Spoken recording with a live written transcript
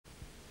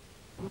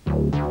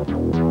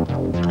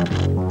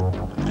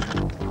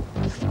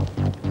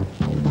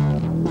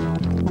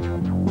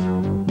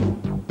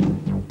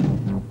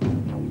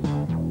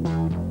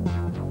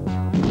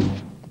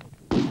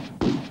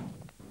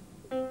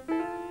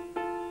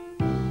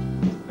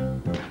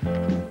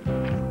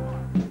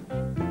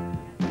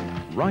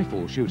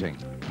Rifle shooting,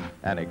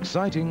 an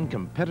exciting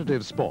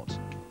competitive sport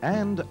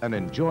and an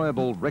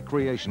enjoyable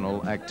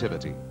recreational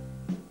activity.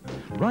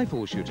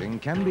 Rifle shooting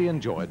can be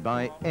enjoyed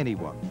by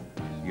anyone.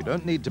 You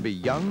don't need to be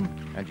young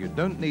and you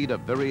don't need a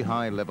very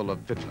high level of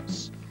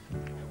fitness.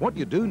 What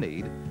you do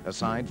need,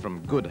 aside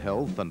from good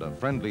health and a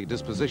friendly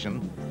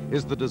disposition,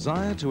 is the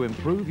desire to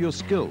improve your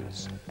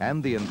skills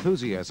and the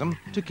enthusiasm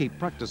to keep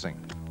practicing.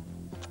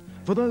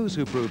 For those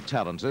who prove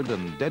talented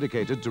and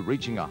dedicated to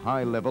reaching a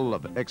high level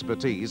of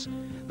expertise,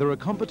 there are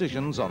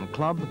competitions on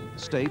club,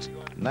 state,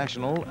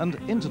 national and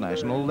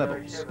international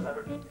levels.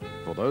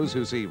 For those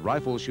who see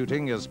rifle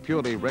shooting as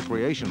purely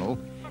recreational,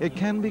 it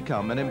can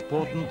become an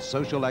important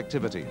social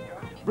activity,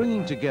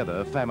 bringing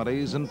together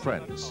families and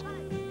friends.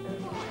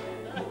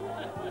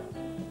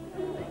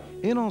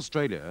 In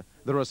Australia,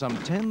 there are some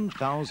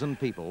 10,000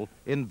 people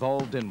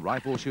involved in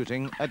rifle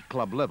shooting at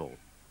club level.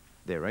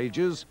 Their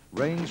ages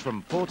range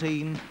from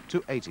 14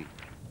 to 80.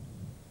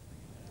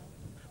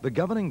 The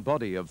governing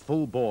body of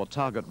full-bore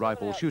target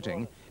rifle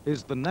shooting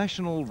is the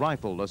National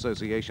Rifle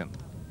Association.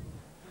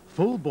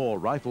 Full-bore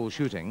rifle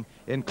shooting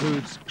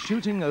includes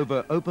shooting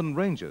over open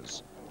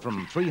ranges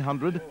from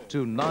 300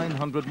 to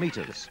 900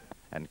 meters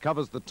and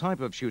covers the type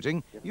of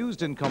shooting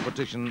used in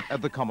competition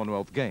at the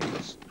Commonwealth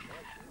Games.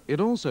 It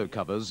also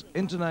covers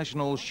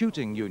international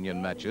shooting union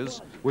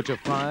matches which are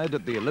fired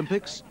at the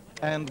Olympics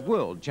and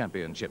World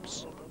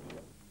Championships.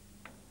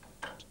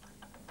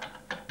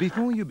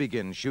 Before you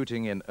begin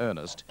shooting in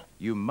earnest,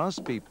 you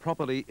must be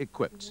properly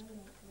equipped.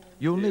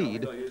 You'll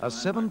need a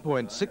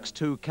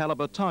 7.62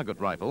 caliber target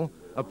rifle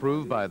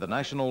approved by the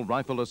National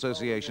Rifle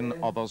Association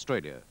of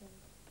Australia.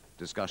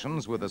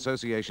 Discussions with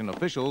association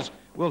officials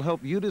will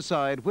help you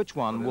decide which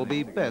one will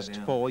be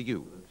best for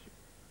you.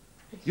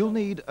 You'll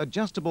need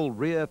adjustable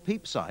rear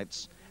peep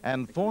sights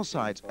and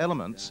foresight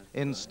elements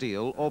in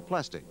steel or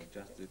plastic.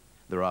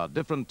 There are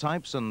different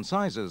types and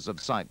sizes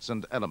of sights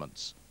and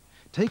elements.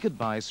 Take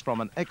advice from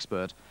an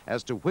expert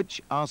as to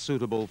which are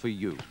suitable for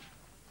you.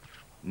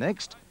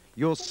 Next,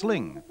 your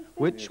sling,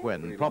 which,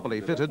 when properly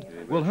fitted,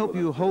 will help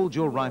you hold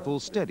your rifle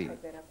steady.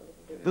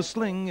 The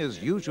sling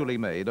is usually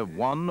made of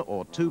 1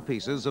 or 2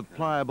 pieces of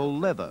pliable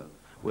leather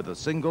with a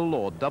single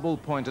or double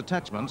point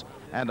attachment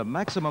and a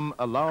maximum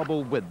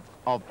allowable width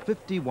of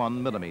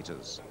 51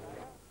 millimeters.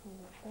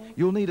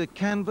 You'll need a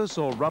canvas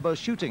or rubber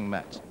shooting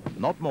mat,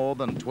 not more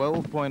than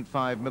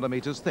 12.5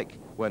 millimeters thick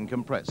when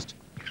compressed.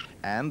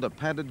 And a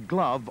padded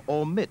glove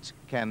or mitt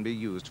can be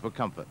used for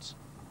comfort.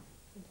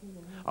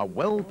 A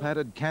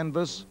well-padded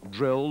canvas,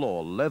 drill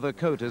or leather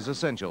coat is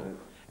essential,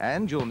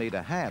 and you'll need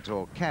a hat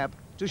or cap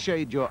to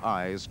shade your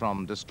eyes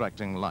from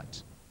distracting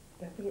light.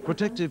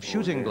 Protective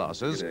shooting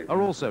glasses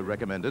are also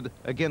recommended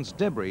against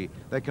debris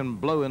that can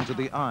blow into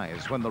the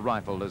eyes when the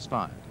rifle is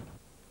fired.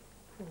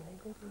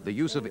 The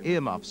use of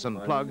earmuffs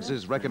and plugs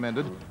is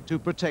recommended to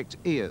protect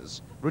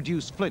ears,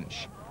 reduce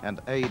flinch,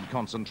 and aid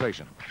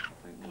concentration.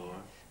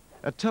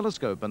 A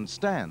telescope and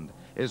stand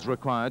is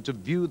required to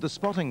view the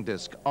spotting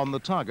disc on the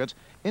target,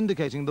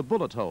 indicating the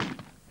bullet hole,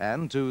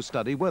 and to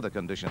study weather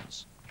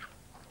conditions.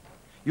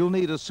 You'll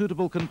need a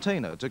suitable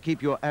container to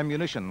keep your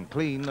ammunition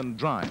clean and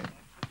dry,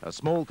 a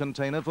small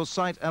container for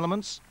sight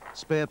elements,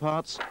 spare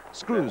parts,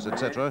 screws,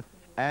 etc.,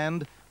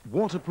 and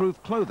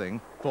waterproof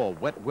clothing for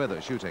wet weather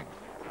shooting.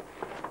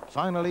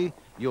 Finally,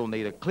 you'll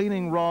need a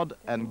cleaning rod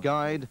and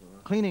guide,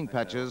 cleaning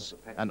patches,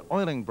 an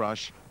oiling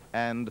brush,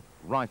 and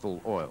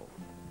rifle oil.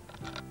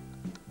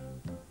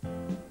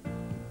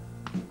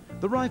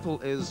 The rifle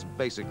is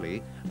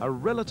basically a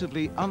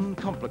relatively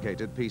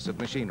uncomplicated piece of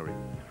machinery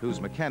whose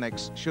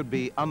mechanics should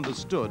be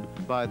understood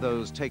by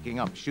those taking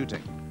up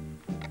shooting.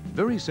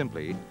 Very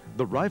simply,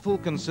 the rifle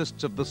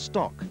consists of the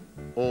stock,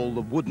 all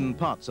the wooden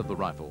parts of the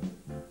rifle,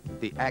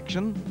 the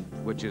action,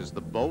 which is the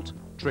bolt,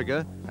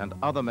 trigger, and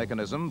other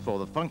mechanism for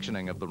the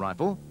functioning of the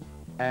rifle,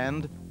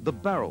 and the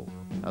barrel,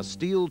 a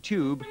steel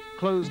tube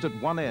closed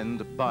at one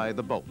end by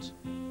the bolt.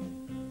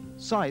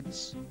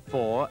 Sights,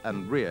 fore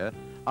and rear,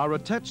 are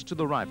attached to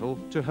the rifle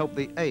to help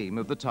the aim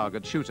of the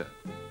target shooter.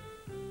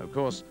 Of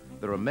course,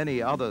 there are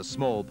many other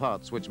small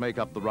parts which make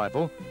up the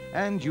rifle,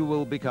 and you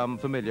will become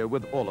familiar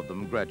with all of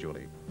them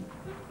gradually.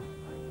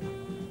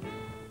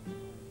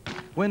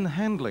 When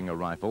handling a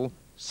rifle,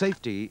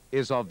 safety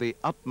is of the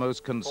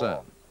utmost concern.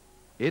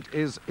 It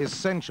is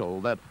essential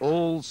that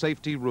all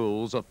safety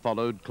rules are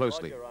followed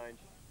closely.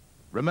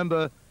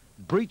 Remember,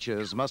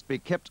 breeches must be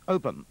kept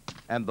open,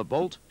 and the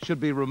bolt should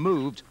be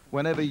removed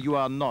whenever you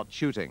are not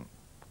shooting.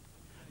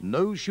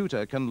 No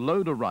shooter can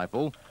load a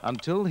rifle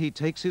until he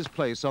takes his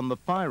place on the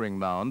firing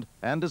mound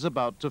and is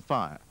about to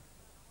fire.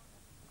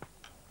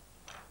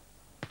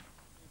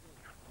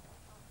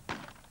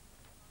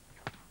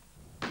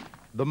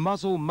 The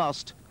muzzle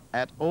must,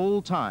 at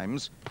all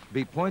times,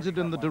 be pointed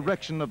in the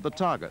direction of the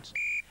target,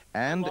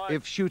 And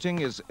if shooting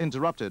is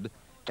interrupted,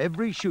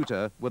 every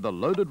shooter with a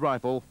loaded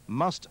rifle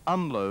must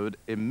unload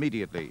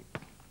immediately.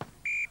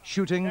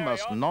 Shooting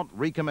must not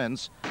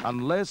recommence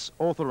unless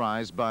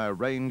authorized by a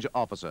range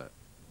officer.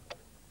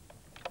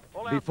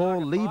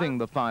 Before leaving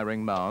the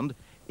firing mound,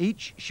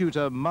 each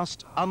shooter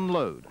must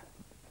unload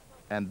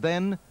and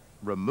then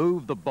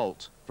remove the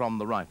bolt from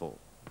the rifle.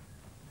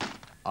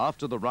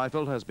 After the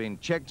rifle has been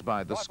checked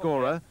by the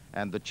scorer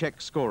and the check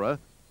scorer,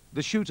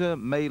 the shooter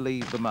may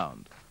leave the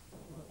mound.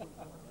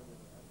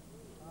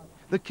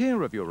 The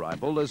care of your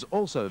rifle is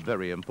also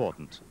very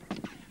important.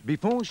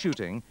 Before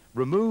shooting,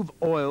 remove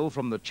oil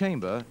from the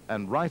chamber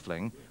and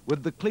rifling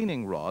with the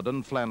cleaning rod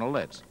and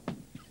flannelette.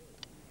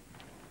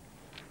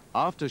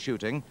 After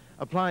shooting,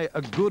 apply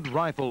a good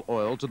rifle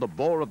oil to the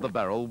bore of the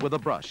barrel with a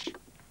brush.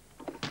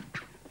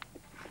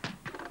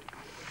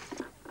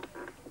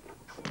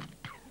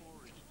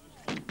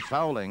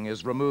 Fouling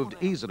is removed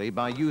easily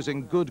by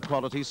using good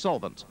quality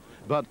solvent,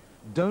 but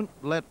don't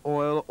let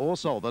oil or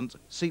solvent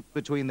seep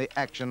between the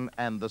action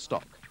and the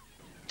stock.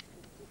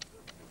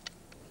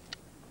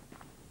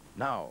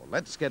 Now,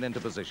 let's get into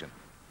position.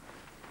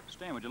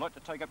 Stan, would you like to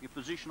take up your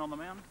position on the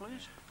mound,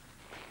 please?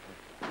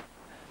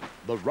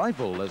 The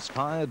rifle is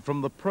fired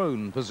from the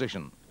prone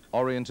position,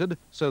 oriented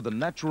so the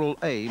natural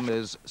aim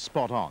is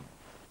spot on.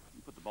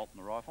 You put the bolt in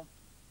the rifle.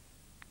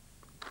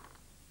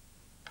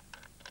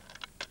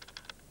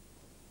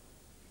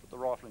 Put the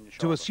rifle in your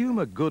shoulder. To assume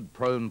a good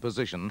prone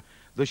position,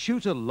 the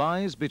shooter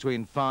lies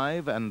between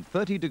 5 and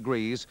 30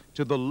 degrees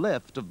to the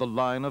left of the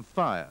line of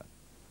fire.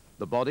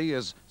 The body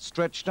is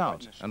stretched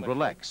out and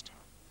relaxed.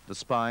 The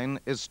spine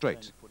is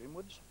straight.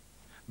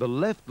 The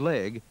left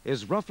leg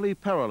is roughly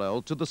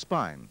parallel to the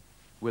spine,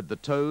 with the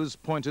toes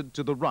pointed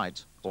to the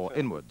right or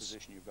inwards.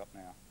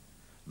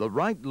 The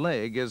right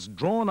leg is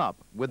drawn up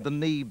with the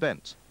knee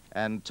bent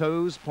and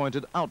toes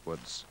pointed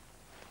outwards.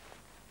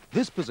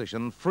 This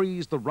position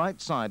frees the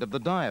right side of the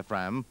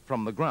diaphragm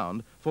from the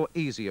ground for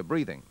easier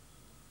breathing.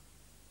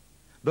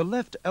 The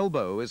left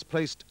elbow is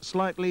placed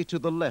slightly to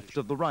the left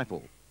of the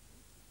rifle.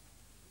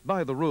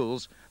 By the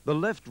rules, the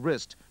left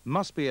wrist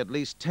must be at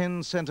least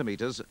 10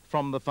 centimeters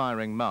from the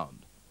firing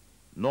mound.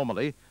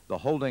 Normally, the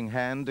holding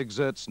hand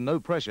exerts no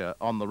pressure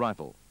on the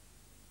rifle.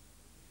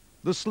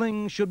 The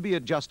sling should be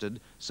adjusted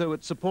so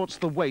it supports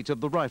the weight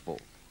of the rifle.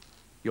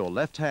 Your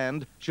left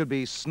hand should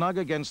be snug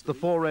against the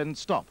fore-end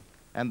stop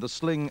and the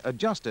sling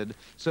adjusted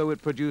so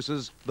it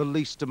produces the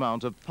least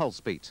amount of pulse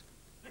beat.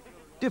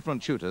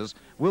 Different shooters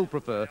will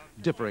prefer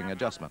differing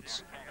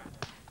adjustments.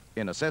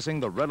 In assessing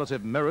the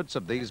relative merits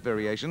of these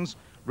variations,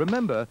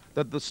 remember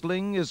that the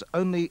sling is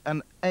only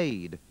an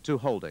aid to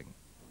holding.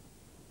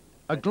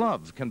 A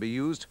glove can be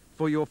used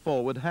for your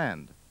forward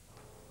hand.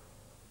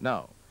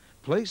 Now,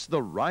 place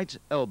the right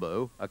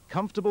elbow a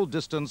comfortable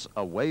distance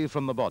away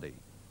from the body.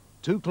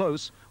 Too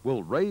close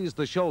will raise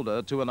the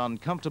shoulder to an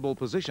uncomfortable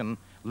position,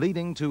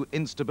 leading to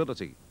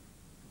instability.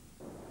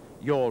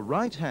 Your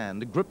right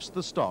hand grips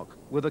the stock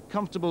with a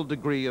comfortable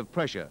degree of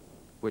pressure,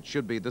 which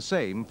should be the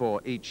same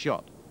for each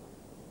shot.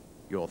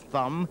 Your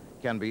thumb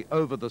can be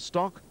over the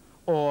stock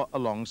or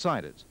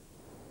alongside it.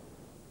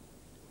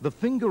 The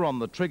finger on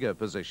the trigger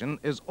position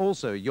is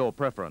also your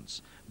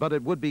preference, but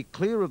it would be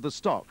clear of the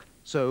stock,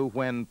 so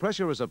when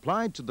pressure is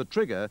applied to the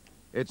trigger,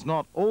 it's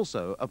not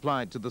also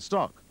applied to the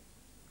stock.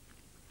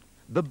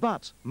 The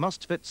butt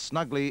must fit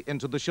snugly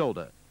into the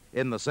shoulder,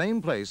 in the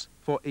same place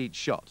for each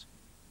shot.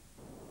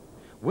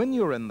 When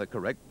you're in the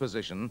correct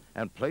position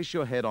and place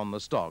your head on the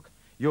stock,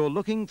 you're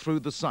looking through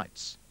the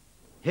sights.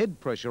 Head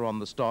pressure on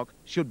the stock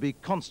should be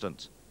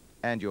constant,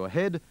 and your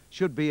head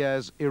should be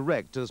as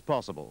erect as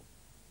possible.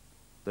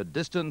 The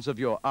distance of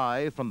your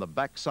eye from the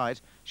back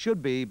sight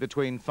should be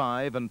between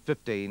 5 and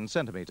 15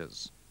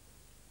 centimeters.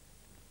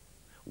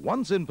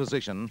 Once in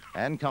position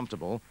and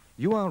comfortable,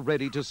 you are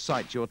ready to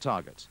sight your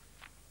target.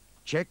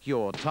 Check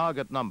your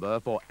target number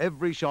for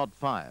every shot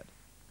fired.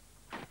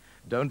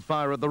 Don't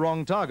fire at the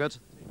wrong target.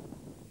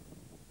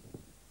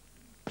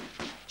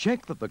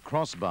 Check that the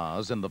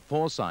crossbars in the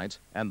foresight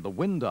and the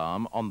wind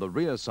arm on the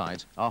rear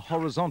sight are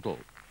horizontal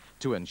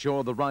to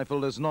ensure the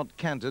rifle is not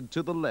canted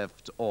to the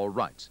left or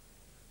right.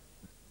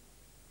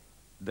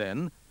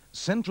 Then,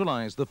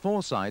 centralize the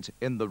foresight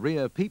in the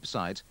rear peep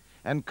sight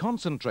and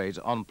concentrate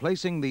on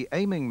placing the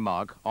aiming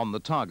mark on the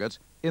target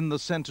in the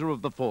center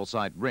of the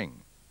foresight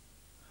ring.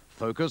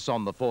 Focus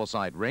on the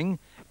foresight ring,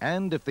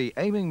 and if the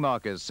aiming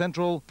mark is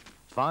central,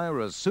 fire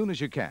as soon as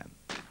you can.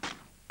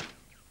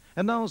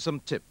 And now some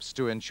tips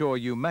to ensure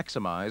you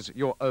maximize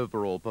your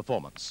overall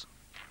performance.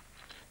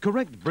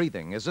 Correct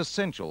breathing is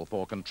essential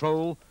for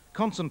control,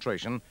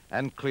 concentration,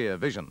 and clear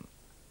vision.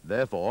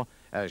 Therefore,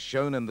 as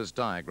shown in this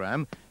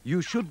diagram,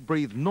 you should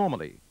breathe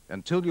normally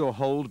until your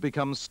hold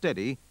becomes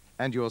steady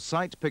and your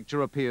sight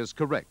picture appears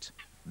correct.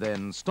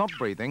 Then stop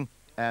breathing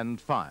and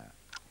fire.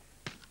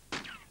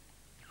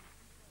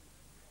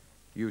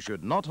 You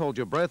should not hold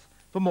your breath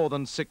for more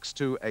than 6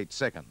 to 8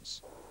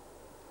 seconds.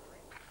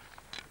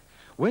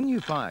 When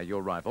you fire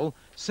your rifle,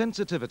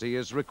 sensitivity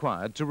is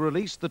required to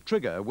release the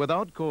trigger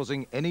without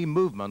causing any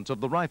movement of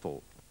the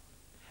rifle.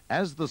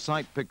 As the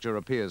sight picture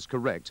appears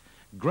correct,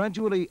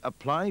 gradually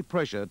apply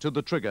pressure to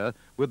the trigger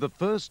with the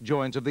first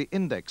joint of the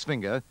index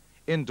finger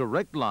in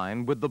direct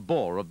line with the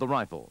bore of the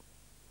rifle.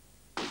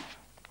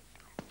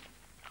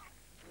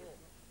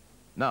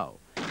 Now,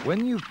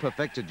 when you've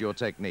perfected your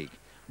technique,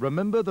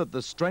 remember that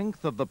the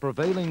strength of the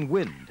prevailing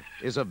wind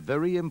is a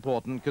very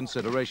important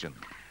consideration.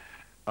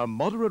 A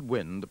moderate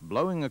wind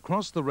blowing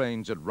across the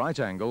range at right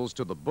angles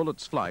to the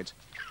bullet's flight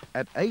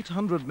at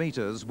 800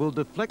 meters will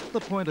deflect the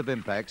point of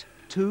impact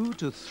 2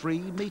 to 3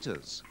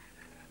 meters.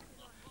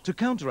 To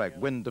counteract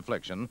wind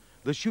deflection,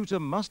 the shooter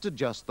must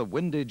adjust the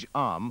windage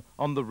arm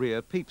on the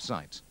rear peep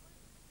sight.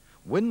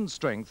 Wind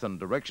strength and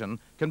direction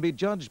can be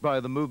judged by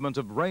the movement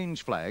of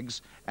range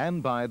flags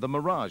and by the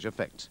mirage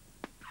effect.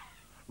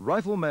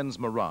 Riflemen's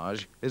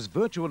mirage is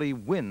virtually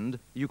wind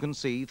you can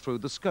see through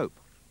the scope.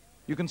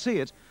 You can see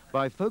it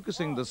by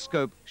focusing the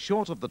scope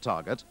short of the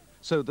target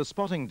so the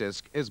spotting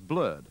disc is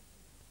blurred.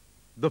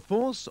 The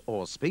force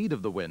or speed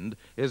of the wind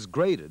is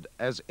graded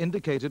as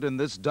indicated in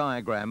this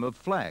diagram of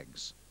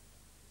flags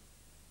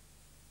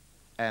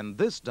and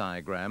this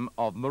diagram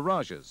of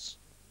mirages.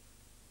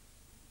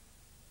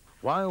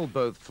 While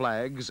both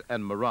flags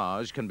and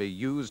mirage can be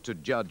used to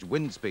judge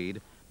wind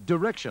speed,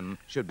 direction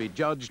should be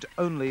judged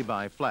only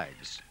by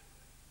flags.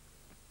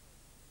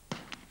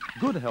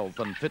 Good health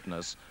and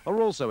fitness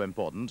are also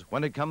important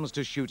when it comes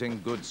to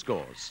shooting good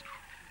scores.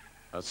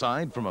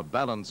 Aside from a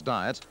balanced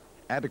diet,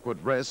 adequate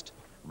rest,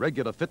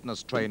 regular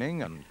fitness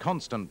training and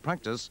constant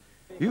practice,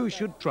 you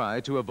should try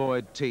to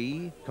avoid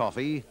tea,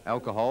 coffee,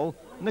 alcohol,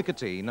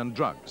 nicotine and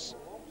drugs.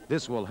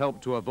 This will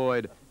help to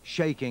avoid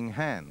shaking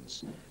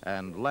hands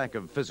and lack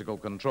of physical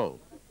control.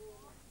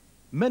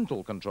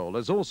 Mental control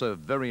is also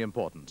very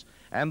important,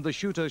 and the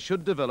shooter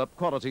should develop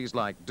qualities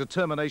like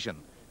determination,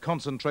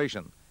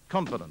 concentration,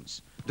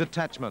 confidence,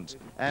 detachment,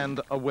 and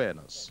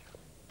awareness.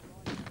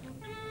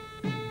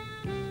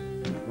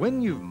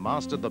 When you've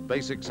mastered the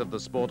basics of the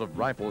sport of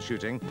rifle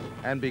shooting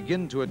and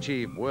begin to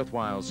achieve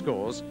worthwhile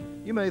scores,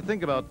 you may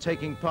think about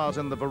taking part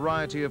in the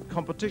variety of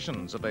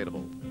competitions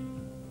available.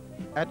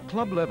 At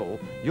club level,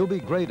 you'll be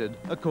graded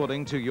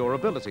according to your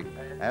ability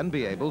and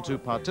be able to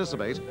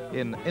participate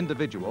in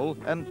individual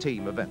and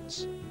team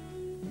events.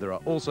 There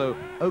are also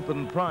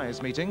open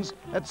prize meetings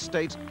at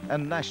state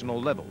and national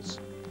levels.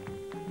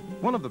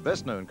 One of the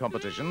best-known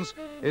competitions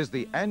is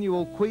the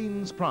annual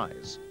Queen's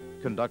Prize,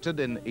 conducted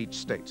in each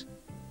state.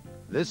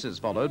 This is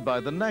followed by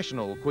the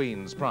National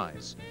Queen's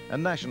Prize, a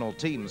national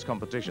teams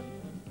competition.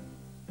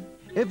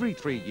 Every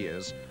 3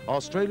 years,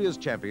 Australia's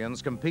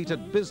champions compete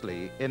at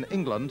Bisley in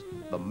England,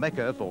 the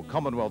Mecca for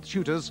Commonwealth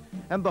shooters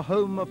and the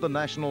home of the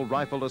National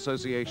Rifle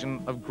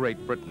Association of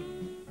Great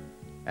Britain.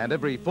 And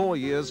every 4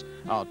 years,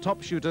 our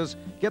top shooters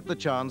get the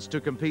chance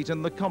to compete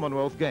in the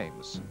Commonwealth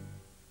Games.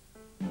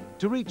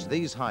 To reach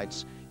these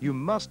heights, you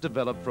must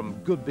develop from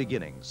good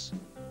beginnings.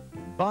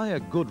 Buy a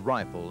good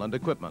rifle and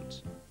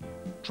equipment.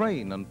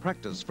 Train and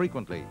practice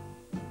frequently.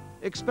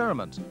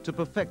 Experiment to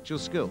perfect your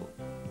skill.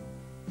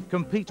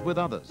 Compete with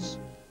others.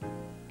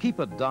 Keep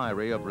a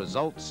diary of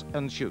results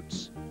and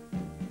shoots.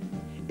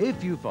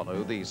 If you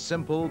follow these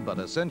simple but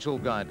essential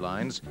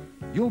guidelines,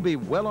 you'll be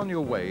well on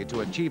your way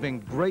to achieving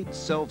great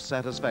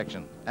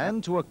self-satisfaction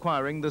and to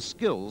acquiring the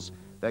skills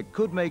that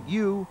could make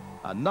you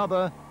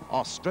another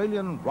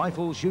Australian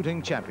rifle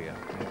shooting champion.